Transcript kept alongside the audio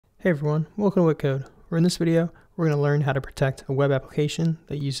Hey everyone, welcome to WittCode, where in this video, we're going to learn how to protect a web application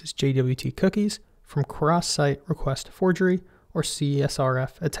that uses JWT cookies from cross-site request forgery or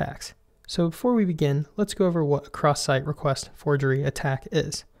CSRF attacks. So before we begin, let's go over what a cross-site request forgery attack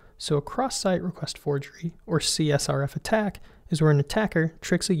is. So a cross-site request forgery or CSRF attack is where an attacker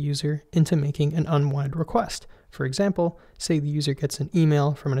tricks a user into making an unwanted request. For example, say the user gets an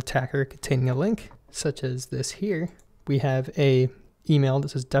email from an attacker containing a link, such as this here. We have a email that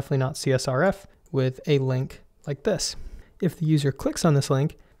says definitely not CSRF with a link like this. If the user clicks on this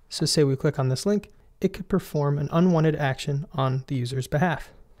link, so say we click on this link, it could perform an unwanted action on the user's behalf.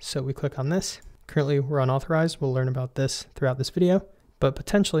 So we click on this. Currently we're unauthorized. We'll learn about this throughout this video, but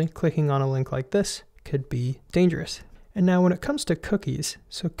potentially clicking on a link like this could be dangerous. And now when it comes to cookies,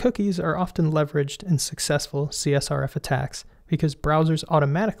 so cookies are often leveraged in successful CSRF attacks because browsers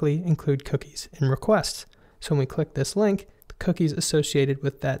automatically include cookies in requests. So when we click this link, cookies associated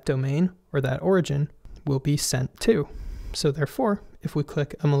with that domain or that origin will be sent to. So therefore, if we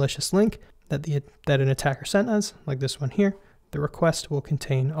click a malicious link that an attacker sent us, like this one here, the request will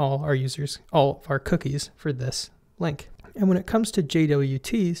contain all of our cookies for this link. And when it comes to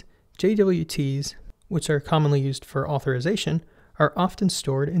JWTs, which are commonly used for authorization, are often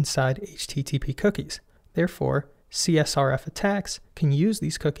stored inside HTTP cookies. Therefore, CSRF attacks can use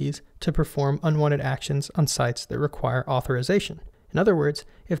these cookies to perform unwanted actions on sites that require authorization. In other words,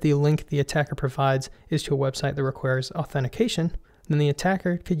 if the link the attacker provides is to a website that requires authentication, then the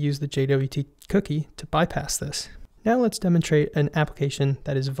attacker could use the JWT cookie to bypass this. Now let's demonstrate an application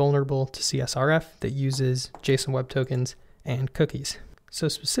that is vulnerable to CSRF that uses JSON Web Tokens and cookies. So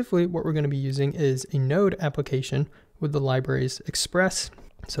specifically, what we're going to be using is a Node application with the libraries Express,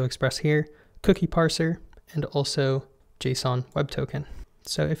 so Express here, Cookie Parser, and also JSON Web Token.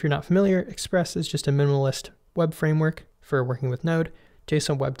 So if you're not familiar, Express is just a minimalist web framework for working with Node.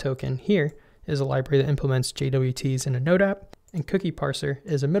 JSON Web Token here is a library that implements JWTs in a Node app, and Cookie Parser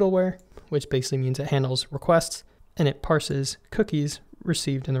is a middleware, which basically means it handles requests, and it parses cookies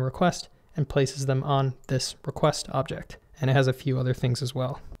received in the request and places them on this request object. And it has a few other things as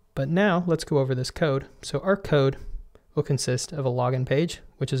well. But now let's go over this code. So our code will consist of a login page,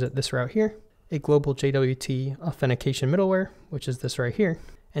 which is at this route here, a global JWT authentication middleware, which is this right here,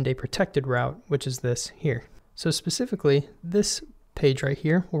 and a protected route, which is this here. So specifically, this page right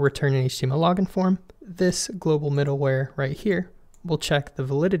here will return an HTML login form. This global middleware right here will check the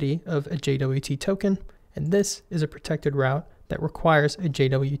validity of a JWT token, and this is a protected route that requires a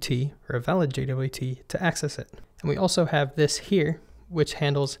JWT or a valid JWT to access it. And we also have this here, which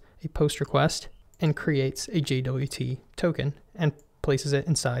handles a post request and creates a JWT token and places it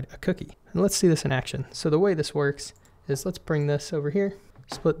inside a cookie. And let's see this in action. So the way this works is let's bring this over here,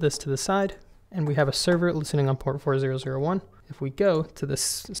 split this to the side, and we have a server listening on port 4001. If we go to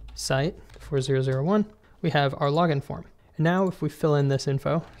this site, 4001, we have our login form. And now if we fill in this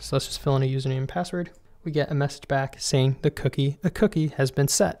info, so let's just fill in a username and password, we get a message back saying a cookie has been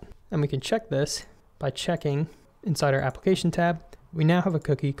set. And we can check this by checking inside our application tab. We now have a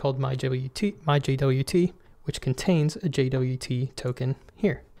cookie called myJWT, which contains a JWT token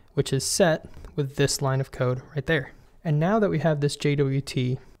here, which is set with this line of code right there. And now that we have this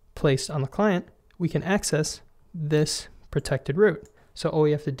JWT placed on the client, we can access this protected route. So all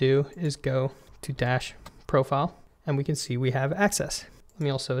we have to do is go to -profile, and we can see we have access. Let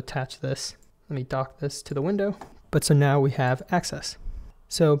me also attach this. Let me dock this to the window. But so now we have access.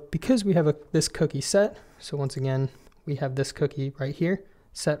 So because we have this cookie set, so once again, we have this cookie right here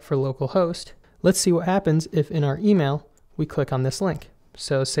set for localhost. Let's see what happens if in our email, we click on this link.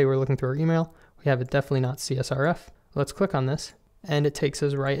 So say we're looking through our email, we have it definitely not CSRF. Let's click on this and it takes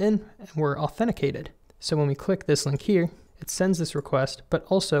us right in and we're authenticated. So when we click this link here, it sends this request, but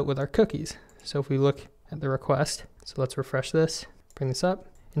also with our cookies. So if we look at the request, so let's refresh this, bring this up.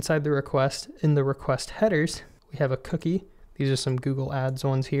 Inside the request, in the request headers, we have a cookie. These are some Google Ads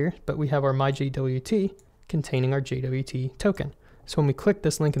ones here, but we have our myJWT containing our JWT token. So when we click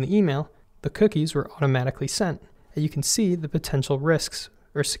this link in the email, the cookies were automatically sent. And you can see the potential risks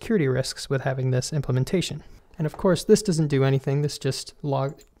or security risks with having this implementation. And of course, this doesn't do anything. This just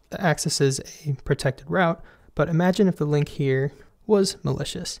accesses a protected route. But imagine if the link here was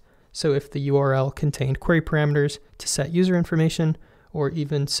malicious. So if the URL contained query parameters to set user information, or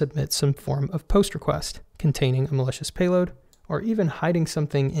even submit some form of post request containing a malicious payload, or even hiding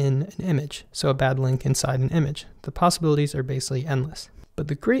something in an image, so a bad link inside an image. The possibilities are basically endless. But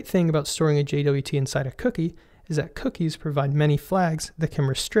the great thing about storing a JWT inside a cookie is that cookies provide many flags that can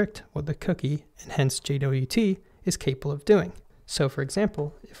restrict what the cookie, and hence JWT, is capable of doing. So for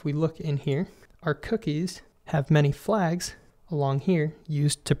example, if we look in here, our cookies have many flags along here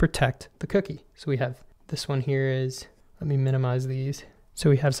used to protect the cookie. So we have this one here is, let me minimize these. So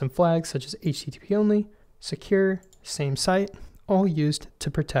we have some flags such as HTTP only, secure, same site, all used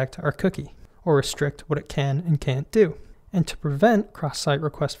to protect our cookie or restrict what it can and can't do. And to prevent cross-site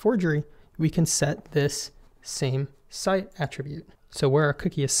request forgery, we can set this same site attribute. So where our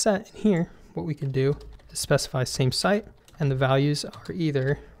cookie is set in here, what we can do is specify same site, and the values are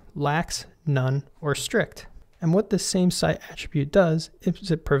either lax, none, or strict. And what this same site attribute does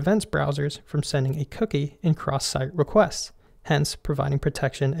is it prevents browsers from sending a cookie in cross-site requests, hence providing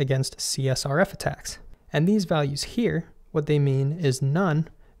protection against CSRF attacks. And these values here, what they mean is none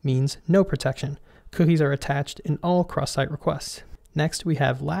means no protection. Cookies are attached in all cross-site requests. Next, we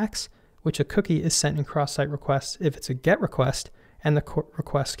have lax, which a cookie is sent in cross-site requests if it's a GET request and the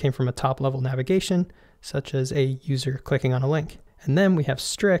request came from a top-level navigation, such as a user clicking on a link. And then we have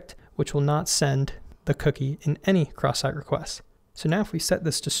strict, which will not send the cookie in any cross-site requests. So now if we set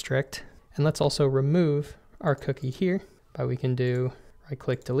this to strict, and let's also remove our cookie here, we can do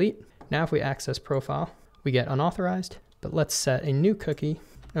right-click delete. Now if we access profile, we get unauthorized, but let's set a new cookie.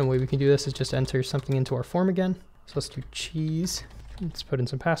 And the way we can do this is just enter something into our form again. So let's do cheese. Let's put in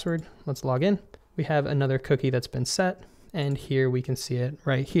some password. Let's log in. We have another cookie that's been set, and here we can see it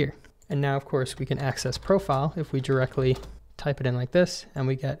right here. And now, of course, we can access profile if we directly type it in like this, and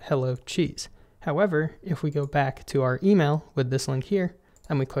we get hello cheese. However, if we go back to our email with this link here,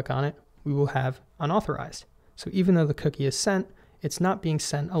 and we click on it, we will have unauthorized. So even though the cookie is sent, it's not being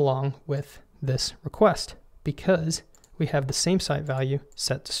sent along with this request because we have the same site value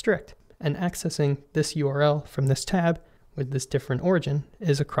set to strict. And accessing this URL from this tab with this different origin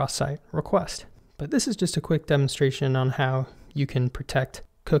is a cross-site request. But this is just a quick demonstration on how you can protect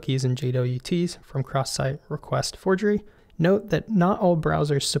cookies and JWTs from cross-site request forgery. Note that not all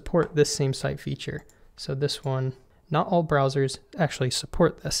browsers support this same site feature. So this one, not all browsers actually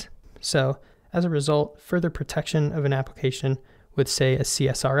support this. So as a result, further protection of an application with, say, a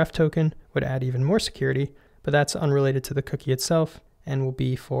CSRF token would add even more security, but that's unrelated to the cookie itself and will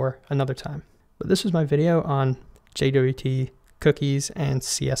be for another time. But this was my video on JWT cookies and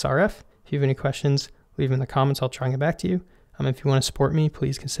CSRF. If you have any questions, leave them in the comments. I'll try and get back to you. If you want to support me,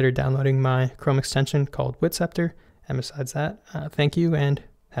 please consider downloading my Chrome extension called WittCode. And besides that, thank you and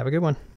have a good one.